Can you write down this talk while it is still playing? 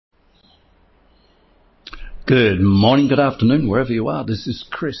Good morning, good afternoon, wherever you are. This is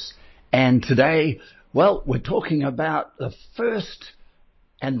Chris. And today, we're talking about the first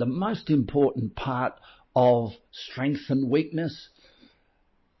and the most important part of strength and weakness.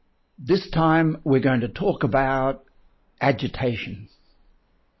 This time, we're going to talk about agitation.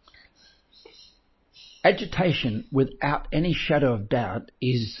 Agitation, without any shadow of doubt,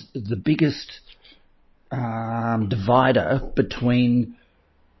 is the biggest divider between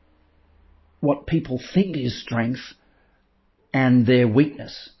what people think is strength and their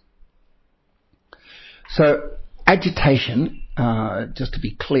weakness. So agitation, just to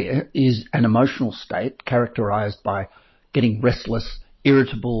be clear, is an emotional state characterized by getting restless,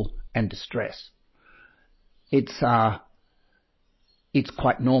 irritable, and distressed. It's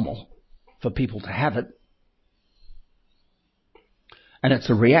quite normal for people to have it, and it's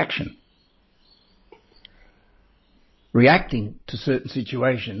a reaction. Reacting to certain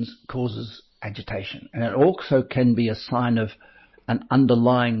situations causes agitation, and it also can be a sign of an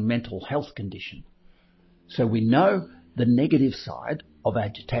underlying mental health condition. So we know the negative side of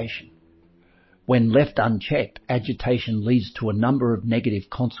agitation. When left unchecked, agitation leads to a number of negative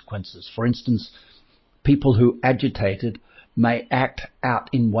consequences. For instance, people who are agitated may act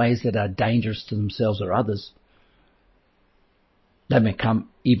out in ways that are dangerous to themselves or others. They become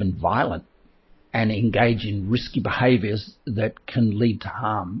even violent and engage in risky behaviours that can lead to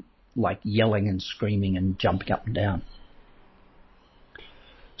harm, like yelling and screaming and jumping up and down.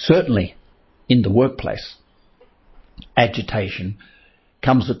 Certainly, in the workplace, agitation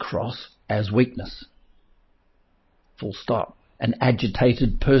comes across as weakness. Full stop. An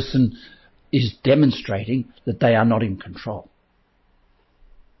agitated person is demonstrating that they are not in control.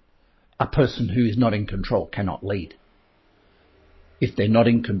 A person who is not in control cannot lead. If they're not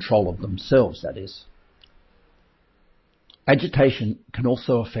in control of themselves, that is. Agitation can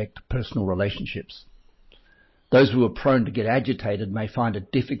also affect personal relationships. Those who are prone to get agitated may find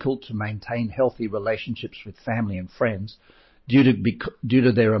it difficult to maintain healthy relationships with family and friends due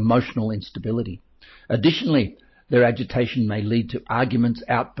to their emotional instability. Additionally, their agitation may lead to arguments,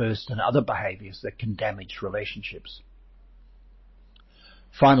 outbursts, and other behaviours that can damage relationships.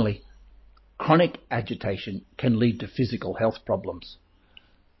 Finally, chronic agitation can lead to physical health problems.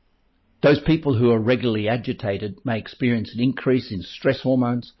 Those people who are regularly agitated may experience an increase in stress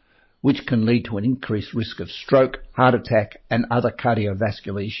hormones, which can lead to an increased risk of stroke, heart attack, and other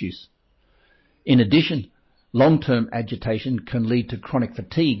cardiovascular issues. In addition, long-term agitation can lead to chronic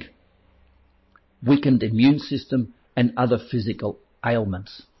fatigue, weakened immune system, and other physical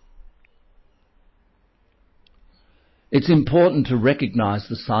ailments. It's important to recognise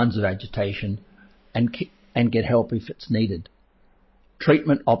the signs of agitation and get help if it's needed.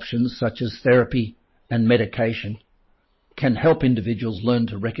 Treatment options such as therapy and medication can help individuals learn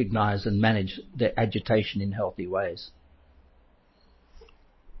to recognise and manage their agitation in healthy ways.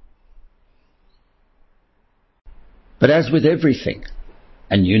 But as with everything,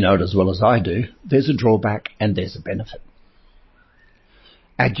 and you know it as well as I do, there's a drawback and there's a benefit.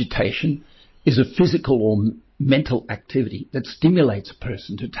 Agitation is a physical or mental activity that stimulates a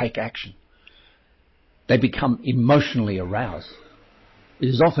person to take action. They become emotionally aroused. It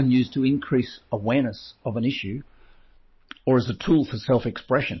is often used to increase awareness of an issue or as a tool for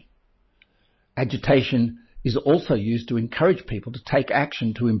self-expression. Agitation is also used to encourage people to take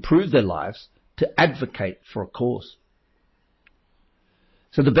action to improve their lives, to advocate for a cause.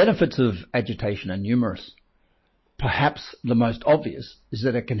 So the benefits of agitation are numerous. Perhaps the most obvious is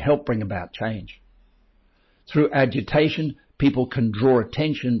that it can help bring about change. Through agitation, people can draw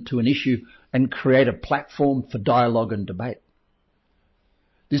attention to an issue and create a platform for dialogue and debate.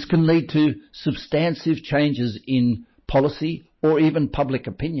 This can lead to substantive changes in policy or even public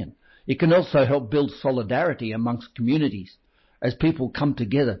opinion. It can also help build solidarity amongst communities as people come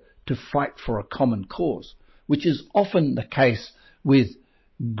together to fight for a common cause, which is often the case with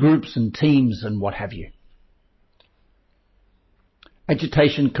groups and teams and what have you.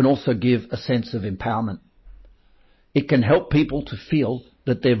 Agitation can also give a sense of empowerment. It can help people to feel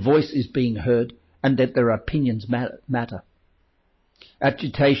that their voice is being heard and that their opinions matter.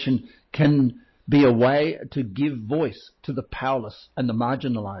 Agitation can be a way to give voice to the powerless and the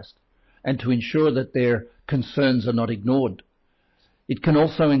marginalised, and to ensure that their concerns are not ignored. It can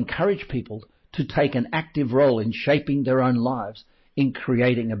also encourage people to take an active role in shaping their own lives, in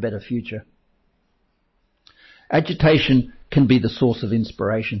creating a better future. Agitation can be the source of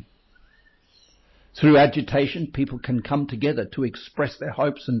inspiration. Through agitation, people can come together to express their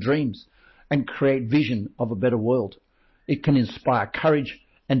hopes and dreams and create vision of a better world. It can inspire courage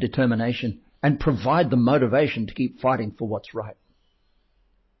and determination and provide the motivation to keep fighting for what's right.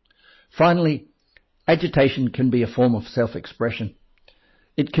 Finally, Agitation can be a form of self-expression.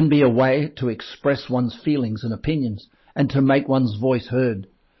 It can be a way to express one's feelings and opinions and to make one's voice heard.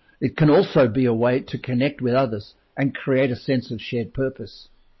 It can also be a way to connect with others and create a sense of shared purpose.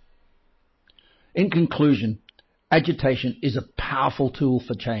 In conclusion, agitation is a powerful tool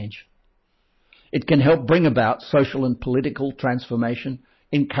for change. It can help bring about social and political transformation,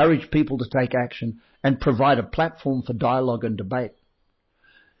 encourage people to take action, and provide a platform for dialogue and debate.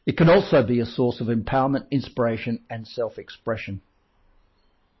 It can also be a source of empowerment, inspiration, and self-expression.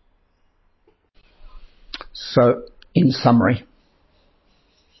 So, in summary,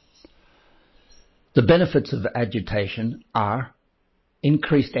 the benefits of agitation are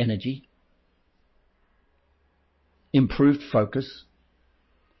increased energy, improved focus,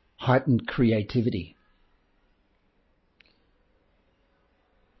 heightened creativity.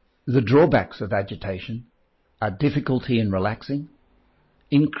 The drawbacks of agitation are difficulty in relaxing,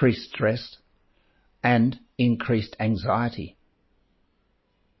 increased stress, and increased anxiety.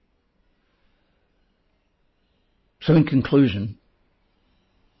 So in conclusion,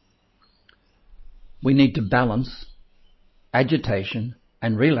 we need to balance agitation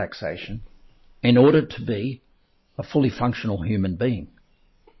and relaxation in order to be a fully functional human being.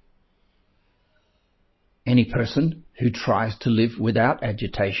 Any person who tries to live without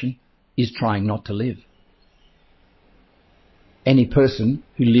agitation is trying not to live. Any person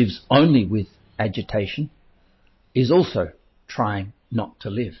who lives only with agitation is also trying not to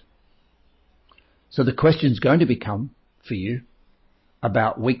live. So the question is going to become, for you,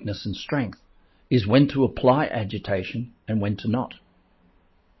 about weakness and strength, is when to apply agitation and when to not.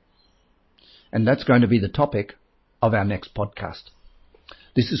 And that's going to be the topic of our next podcast.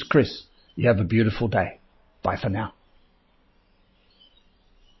 This is Chris. You have a beautiful day. Bye for now.